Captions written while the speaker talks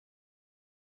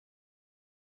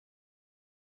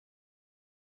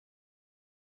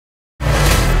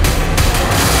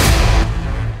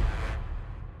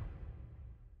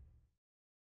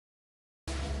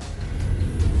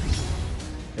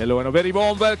Hello and a very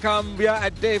warm welcome. We are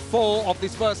at day 4 of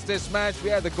this first test match. We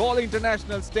are at the Galle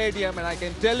International Stadium, and I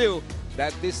can tell you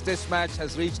that this test match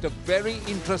has reached a very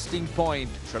interesting point.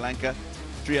 Sri Lanka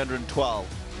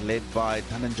 312, led by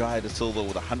Dhananjaya de Silva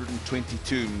with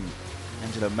 122,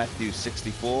 Angelo Matthews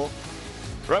 64.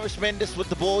 Ramesh Mendis with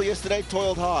the ball yesterday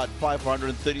toiled hard,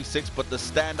 536, but the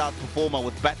standout performer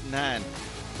with bat in hand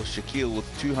was Shakil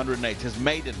with 208, his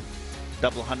maiden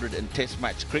double hundred in test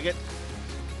match cricket.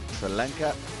 Sri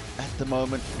Lanka at the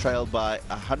moment trailed by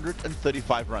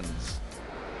 135 runs.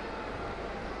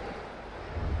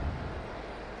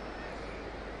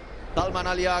 Salman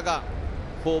Aliaga,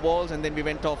 4 balls, and then we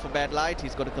went off a bad light.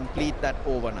 He's got to complete that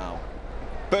over now.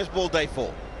 First ball, day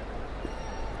 4.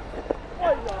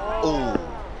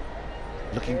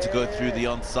 Ooh, looking to go through the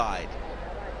onside,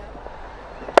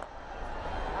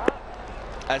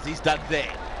 as he's done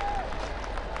there.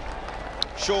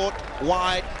 Short,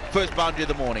 wide, first boundary of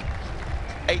the morning.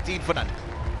 18 for none.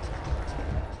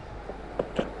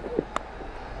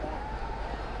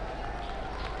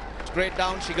 Straight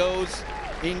down she goes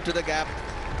into the gap.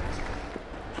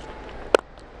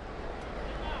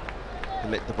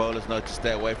 Let the bowlers know to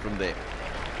stay away from there.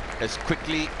 As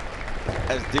quickly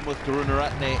as Dimuth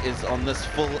Karunaratne is on this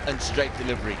full and straight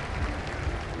delivery.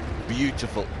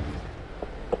 Beautiful.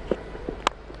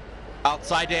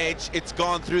 Outside edge, it's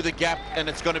gone through the gap, and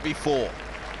it's going to be 4.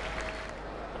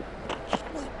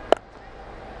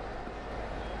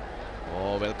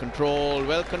 Oh, well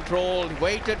controlled,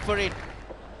 waited for it.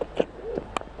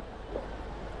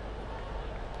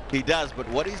 He does, but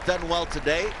what he's done well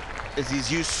today is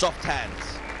he's used soft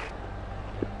hands.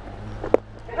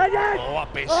 Oh,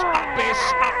 upish,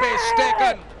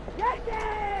 taken.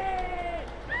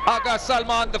 Aga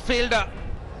Salman, the fielder.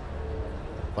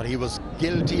 But he was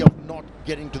guilty of not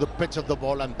getting to the pitch of the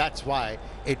ball, and that's why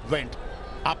it went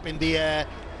up in the air,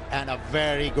 and a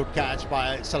very good catch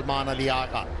by Salman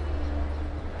Aliaga.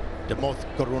 Dimuth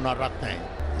Karunaratne.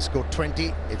 He scored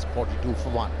 20, it's 42 for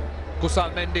 1.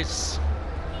 Kusal Mendis,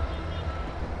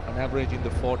 an average in the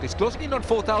 40s, closing in on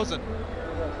 4,000.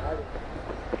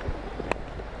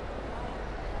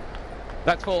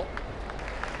 That's 4.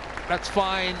 That's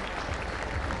fine.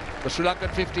 The Sri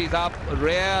Lankan 50 is up. A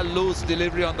rare loose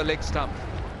delivery on the leg stump.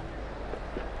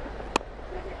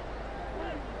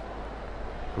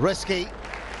 Risky.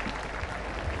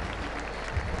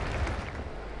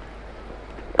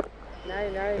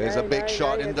 There's a big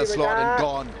shot in the slot and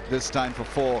gone this time for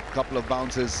 4. Couple of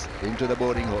bounces into the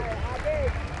boarding hole.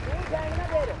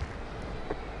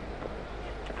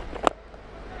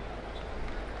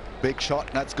 Big shot,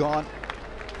 that's gone.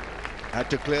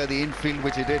 Had to clear the infield,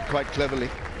 which he did quite cleverly.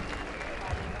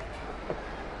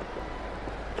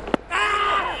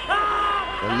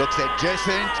 Well, looks at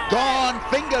Jacinth, gone,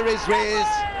 finger is raised.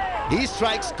 He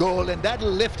strikes goal, and that'll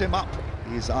lift him up.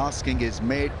 He's asking his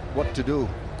mate what to do.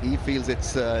 He feels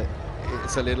it's a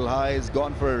little high. He's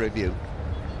gone for a review.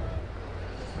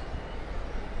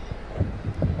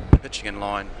 Pitching in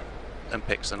line,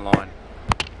 impacts in line,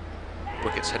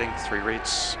 wickets hitting, 3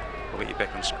 reds. We'll get you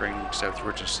back on screen. You can stay with the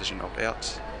original decision knocked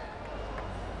out.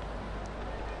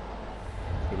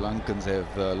 The Lankans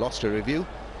have lost a review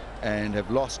and have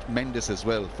lost Mendis as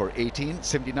well for 18,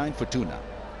 79 for 2 now.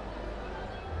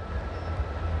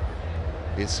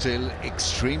 It's still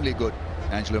extremely good.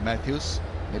 Angelo Matthews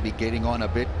maybe getting on a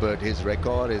bit, but his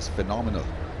record is phenomenal.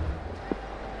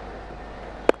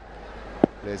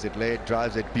 Plays it late,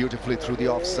 drives it beautifully through the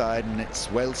offside, and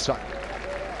it's well struck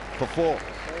for 4.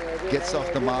 Gets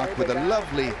off the mark with a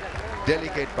lovely,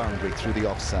 delicate boundary through the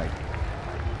offside.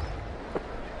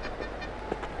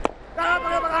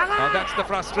 Now that's the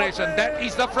frustration. That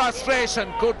is the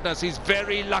frustration. Goodness, he's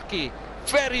very lucky.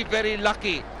 Very, very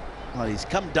lucky. Well, he's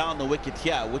come down the wicket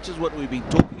here, which is what we've been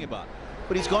talking about.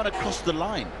 But he's gone across the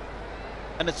line,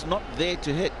 and it's not there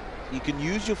to hit. You can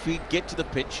use your feet, get to the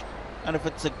pitch, and if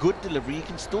it's a good delivery, you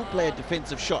can still play a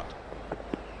defensive shot.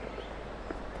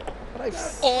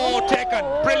 Oh, taken.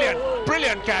 Brilliant,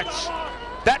 brilliant catch.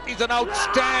 That is an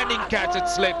outstanding catch at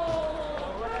slip.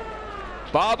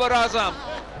 Babar Azam.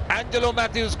 Angelo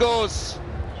Matthews goes.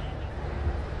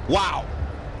 Wow.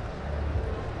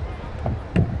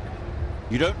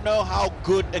 You don't know how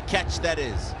good a catch that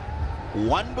is.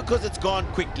 1, because it's gone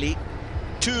quickly.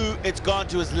 2, it's gone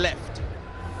to his left.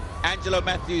 Angelo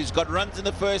Matthews got runs in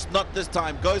the first, not this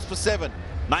time. Goes for 7,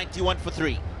 91 for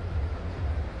 3.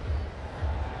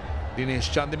 Dinesh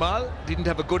Chandimal didn't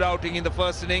have a good outing in the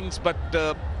first innings, but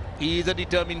he is a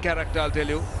determined character, I'll tell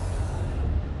you.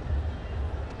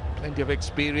 Plenty of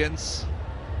experience.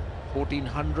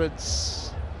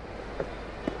 1400s.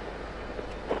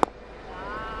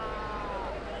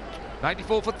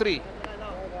 94 for 3.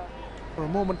 For a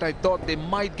moment I thought they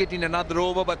might get in another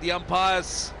over, but the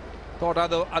umpires thought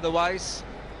otherwise.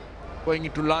 Going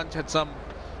into lunch had some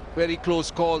very close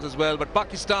calls as well, but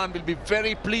Pakistan will be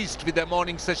very pleased with their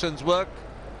morning session's work.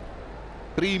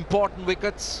 3 important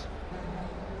wickets,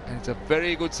 and it's a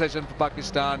very good session for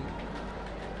Pakistan.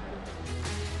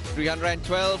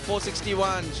 312,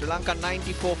 461. Sri Lanka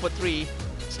 94 for 3.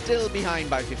 Still behind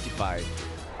by 55.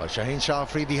 Well, Shaheen Shah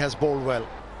Afridi has bowled well.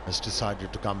 Has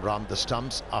decided to come round the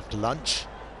stumps after lunch.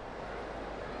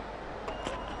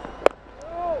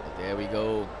 There we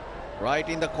go. Right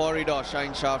in the corridor,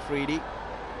 Shaheen Shah Afridi.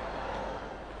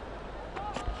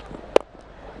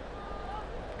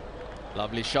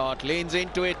 Lovely shot, leans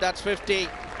into it, that's 50.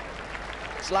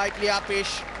 Slightly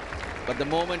upish, but the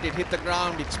moment it hit the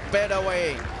ground, it sped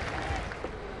away.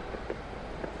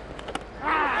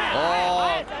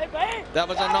 Oh, that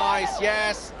was a nice,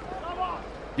 yes.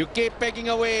 You keep pegging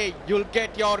away, you'll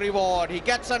get your reward. He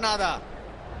gets another.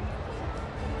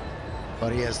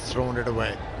 But he has thrown it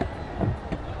away.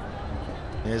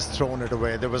 He has thrown it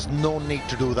away. There was no need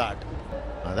to do that.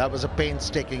 That was a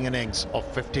painstaking innings of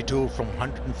 52 from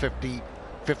 150,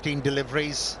 15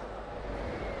 deliveries.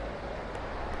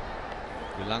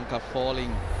 Sri Lanka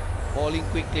falling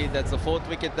quickly. That's the 4th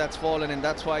wicket that's fallen, and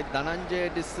that's why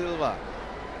Dhananjaya De Silva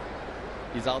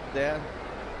is out there.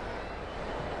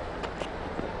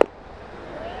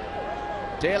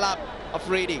 Tail up,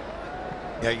 Afridi.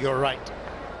 Yeah, you're right.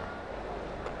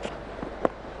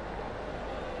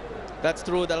 That's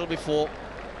through, that'll be 4.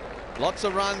 Lots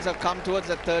of runs have come towards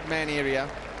that 3rd man area.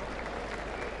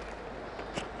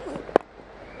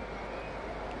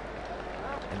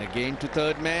 And again to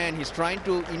 3rd man. He's trying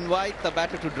to invite the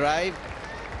batter to drive.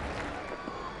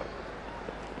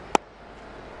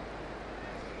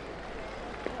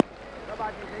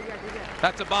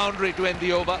 That's a boundary to end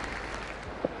the over.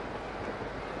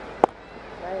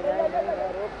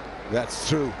 That's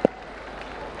true.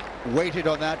 Waited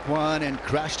on that one and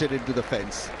crashed it into the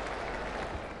fence.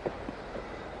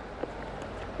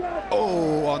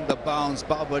 Oh, on the bounce,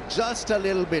 Babar just a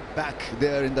little bit back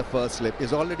there in the first slip.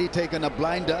 He's already taken a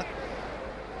blinder.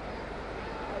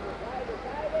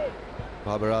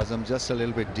 Babar Azam just a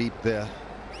little bit deep there.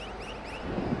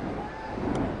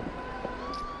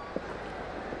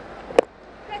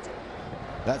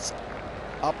 That's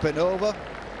up and over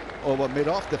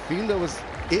mid-off. The fielder was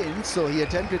in, so he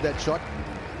attempted that shot.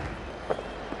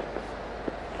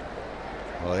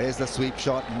 Well, here's the sweep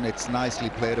shot, and it's nicely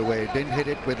played away. Didn't hit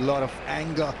it with a lot of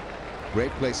anger.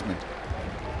 Great placement.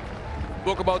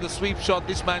 Spoke about the sweep shot.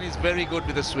 This man is very good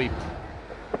with the sweep.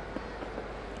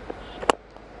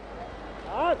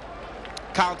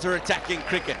 Counter-attacking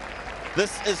cricket.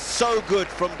 This is so good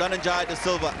from Dhananjaya De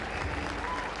Silva.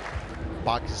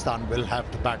 Pakistan will have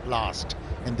to bat last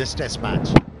in this test match.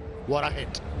 What a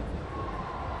hit.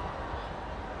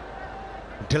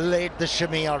 Delayed the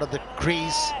shimmy out of the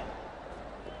crease.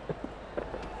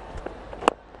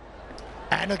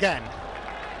 And again,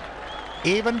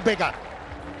 even bigger.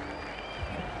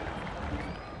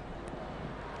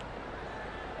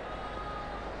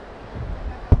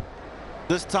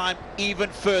 This time even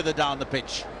further down the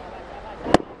pitch.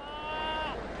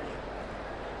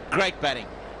 Great batting.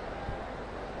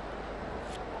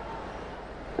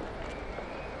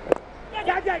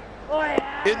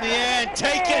 In the end,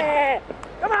 taken.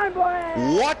 Come on,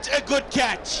 boy. What a good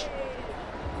catch.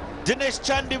 Dinesh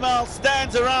Chandimal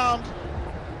stands around.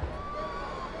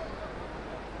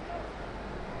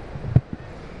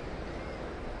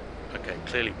 Okay,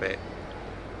 clearly bet.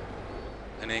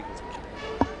 An angle.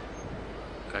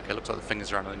 Okay, looks like the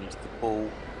fingers are underneath the ball.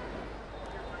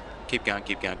 Keep going,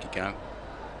 keep going, keep going.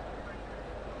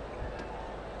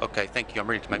 Okay, thank you. I'm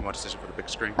ready to make my decision for the big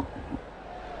screen.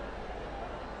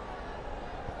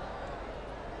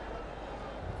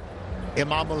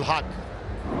 Imamul Haq.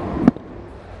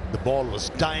 The ball was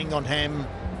dying on him.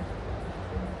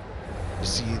 You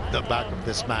see the back of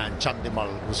this man, Chandimal,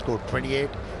 who scored 28.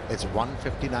 It's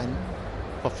 159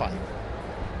 for 5.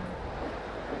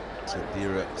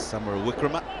 Sadira Samara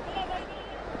Wickrama,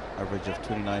 average of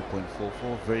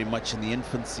 29.44, very much in the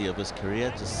infancy of his career,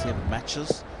 just 7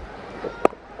 matches.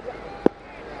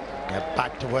 Yeah,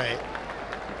 backed away.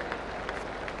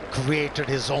 Created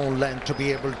his own length to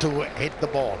be able to hit the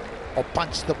ball or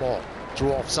punch the ball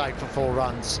through offside for 4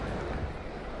 runs.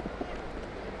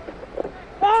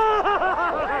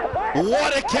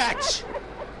 What a catch!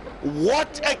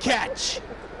 What a catch!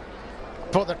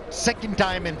 For the second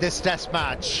time in this test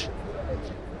match.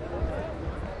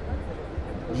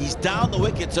 He's down the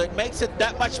wicket, so it makes it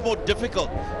that much more difficult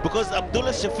because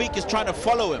Abdullah Shafiq is trying to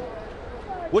follow him,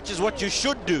 which is what you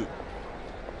should do.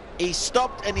 He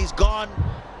stopped and he's gone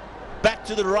back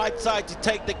to the right side to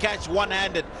take the catch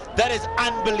one-handed. That is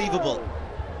unbelievable.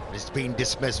 It's been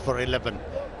dismissed for 11.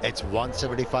 It's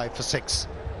 175 for 6.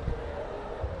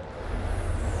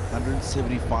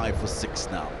 175 for 6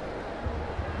 now.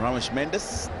 Ramesh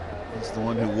Mendes is the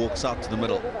one who walks out to the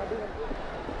middle.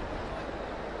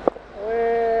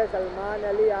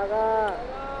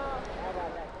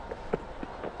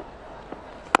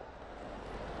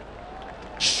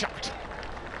 Shot.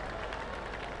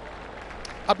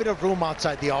 A bit of room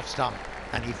outside the off stump,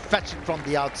 and he fetched it from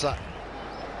the outside.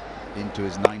 Into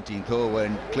his 19th over,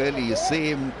 and clearly you see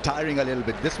him tiring a little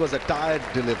bit. This was a tired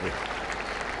delivery.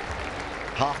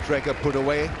 Half-tracker put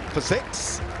away for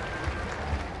 6.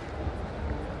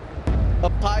 A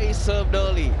pie served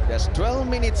early. There's 12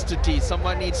 minutes to tea.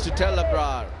 Someone needs to tell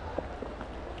Abrar.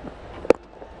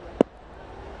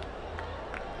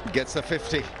 Gets a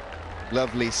 50.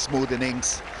 Lovely, smooth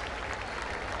innings.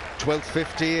 12th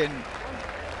 50, and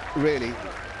really,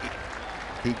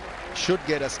 he should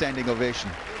get a standing ovation.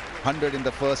 100 in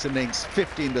the first innings,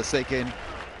 50 in the second.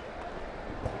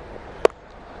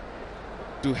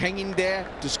 To hang in there,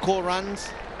 to score runs,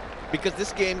 because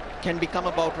this game can become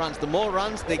about runs. The more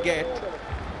runs they get,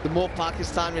 the more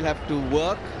Pakistan will have to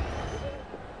work.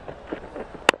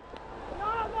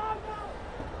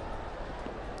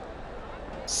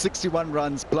 .61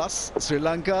 runs plus Sri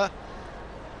Lanka,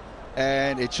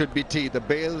 and it should be tea. The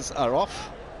bails are off.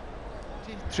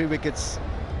 3 wickets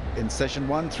in session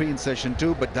 1, 3 in session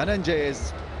 2, but Dhananjay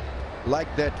is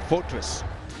like that fortress.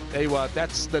 There you are,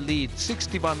 that's the lead.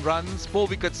 61 runs, 4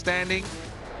 wickets standing.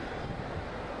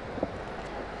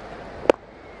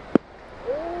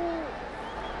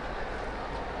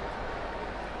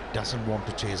 Doesn't want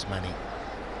to chase many.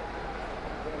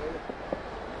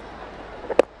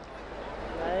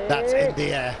 That's in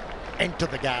the air, into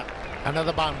the gap,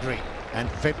 another boundary,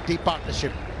 and 50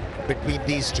 partnership between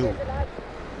these two.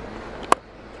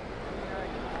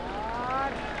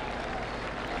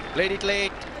 Played it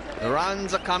late. The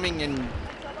runs are coming in.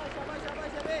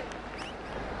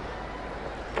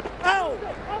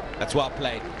 That's well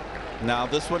played. Now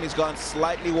this one he's gone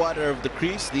slightly wider of the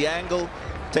crease. The angle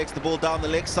takes the ball down the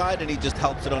leg side, and he just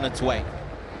helps it on its way.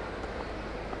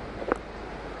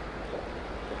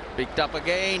 Picked up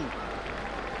again.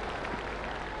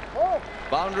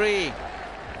 Boundary.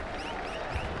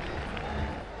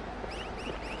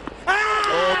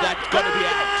 Oh, that's got to be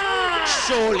out.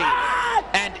 Surely.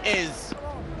 And is.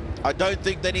 I don't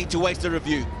think they need to waste a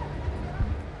review.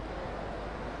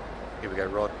 Here we go,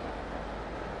 Rod.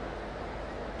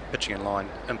 Pitching in line,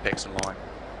 impacts in line,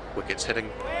 wickets hitting.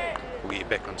 We'll get you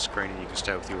back on screen and you can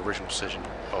stay with your original decision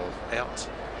of out.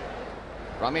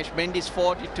 Ramesh Mendes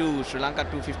 42, Sri Lanka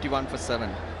 251 for 7.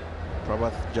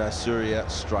 Prabhath Jayasuriya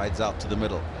strides out to the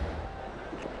middle.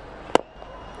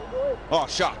 Oh,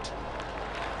 shot.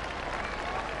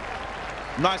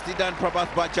 Nicely done,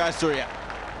 Prabhath by Jayasuriya.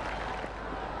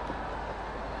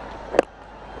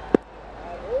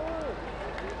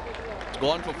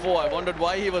 Gone for 4. I wondered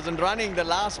why he wasn't running the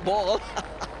last ball.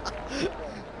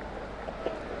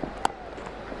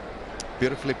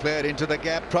 Beautifully played into the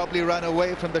gap, probably run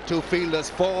away from the 2 fielders.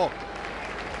 4.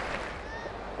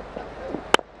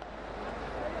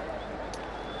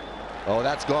 Oh,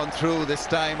 that's gone through this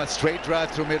time. A straight drive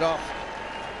through mid-off.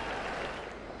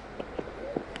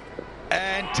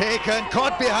 And taken,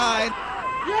 caught behind.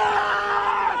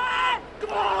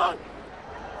 Come on!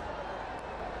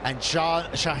 And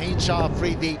Shaheen Shah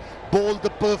Afridi bowled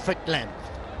the perfect length.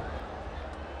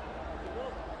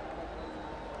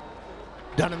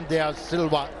 Dhananjay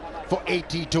Silva for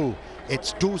 82.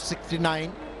 It's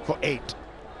 269 for 8.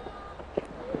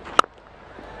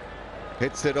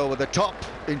 Hits it over the top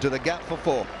into the gap for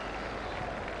 4.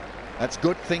 That's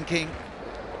good thinking.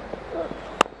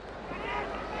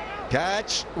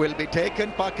 Catch will be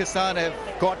taken. Pakistan have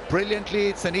caught brilliantly.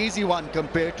 It's an easy one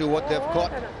compared to what they've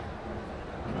caught.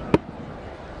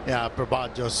 Yeah,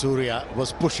 Prabhat Jayasuriya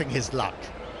was pushing his luck.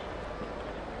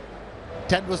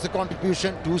 10 was the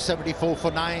contribution, 274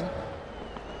 for 9.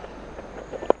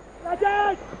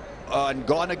 And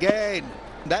gone again.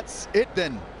 That's it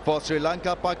then for Sri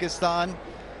Lanka. Pakistan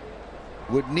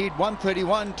would need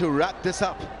 131 to wrap this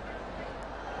up.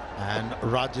 And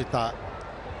Rajitha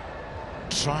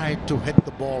tried to hit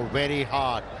the ball very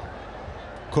hard.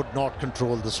 Could not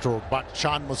control the stroke, but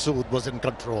Shan Masood was in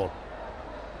control.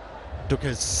 Took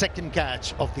his second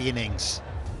catch of the innings.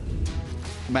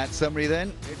 Match summary then,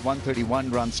 131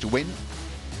 runs to win,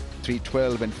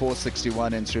 312 and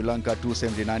 461, and Sri Lanka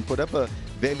 279 put up a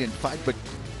valiant fight, but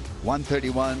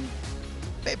 131,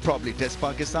 they probably test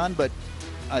Pakistan, but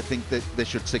I think that they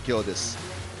should secure this.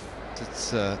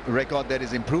 It's a record that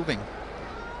is improving.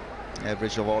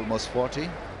 Average of almost 40.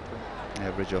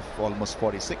 Average of almost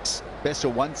 46. Best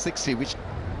of 160, which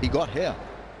he got here.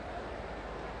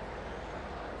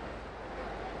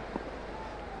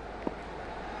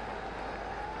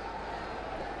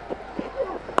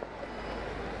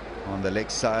 On the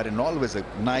leg side, and always a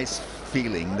nice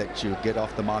feeling that you get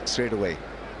off the mark straight away.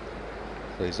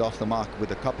 So he's off the mark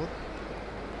with a couple.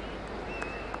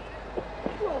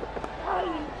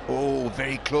 Oh,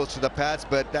 very close to the pads,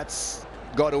 but that's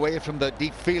got away from the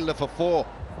deep fielder for 4.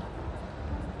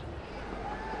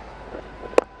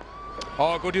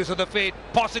 Oh, good use of the feet.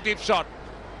 Positive shot.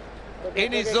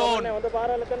 In his zone.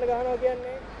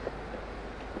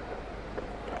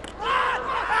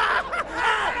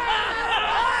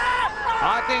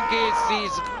 I think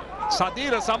he's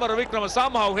Sadira Samaravikrama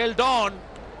somehow held on,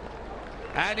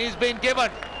 and he's been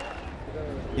given.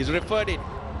 He's referred it.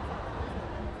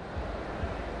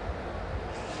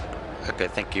 Okay,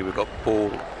 thank you. We've got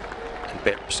ball and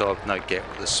bat beside no gap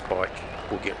with a spike.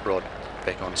 We'll get Rod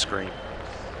back on screen.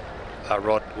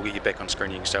 Rod, we'll get you back on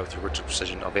screen. You can stay with your original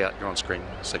position. Of out, you're on screen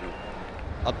signal.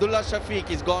 Abdullah Shafiq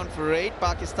is gone for 8.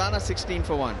 Pakistan are 16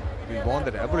 for 1. We want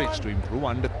that average to improve,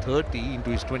 under 30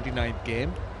 into his 29th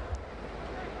game.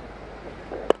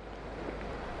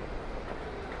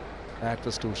 That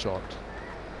was too short.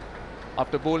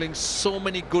 After bowling so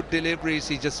many good deliveries,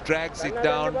 he just drags it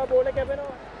down.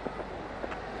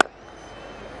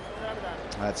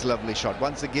 That's a lovely shot.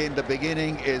 Once again, the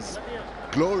beginning is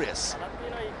glorious.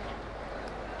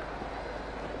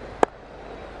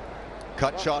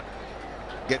 Cut shot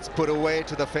gets put away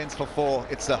to the fence for 4.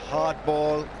 It's a hard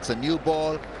ball. It's a new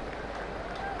ball.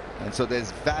 And so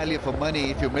there's value for money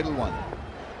if you middle one.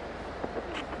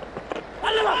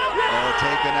 Oh,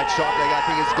 taken that shot leg. I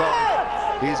think it's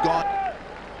gone. He's gone.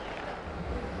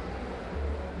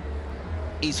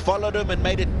 He's followed him and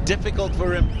made it difficult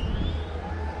for him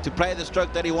to play the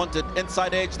stroke that he wanted.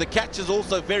 Inside edge. The catch is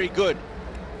also very good.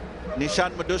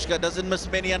 Nishan Madushka doesn't miss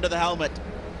many under the helmet.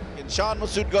 And Shan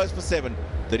Masood goes for 7.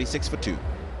 36 for 2.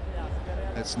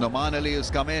 It's Noman Ali who's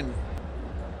come in.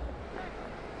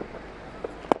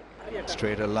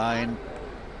 Straighter line.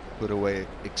 Put away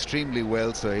extremely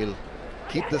well, so he'll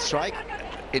keep the strike.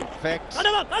 In fact,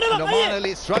 Noman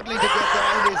Ali struggling to get there,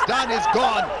 and he's done, he's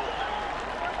gone.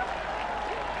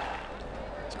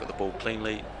 He's got the ball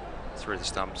cleanly through the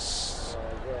stumps.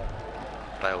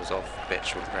 Bails off, bat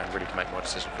short of the ground, ready to make my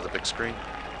decision for the big screen.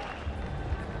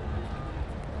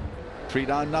 3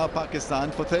 down now,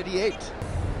 Pakistan for 38.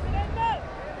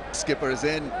 Skipper is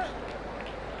in.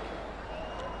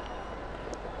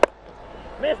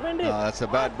 That's a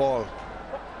bad ball.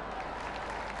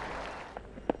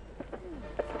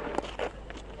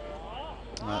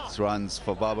 That's runs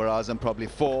for Babar Azam, probably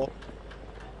 4.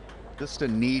 Just a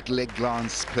neat leg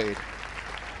glance played.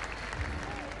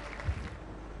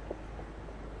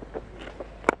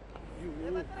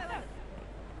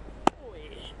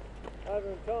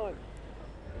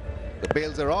 The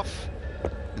bails are off,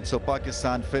 and so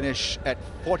Pakistan finish at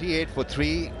 48 for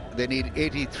 3. They need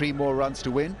 83 more runs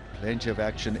to win. Plenty of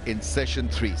action in session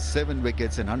 3. 7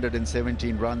 wickets and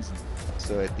 117 runs.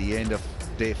 So at the end of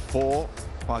day 4,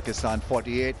 Pakistan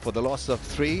 48 for the loss of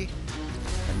 3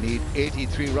 and need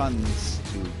 83 runs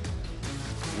to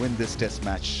win this test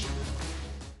match.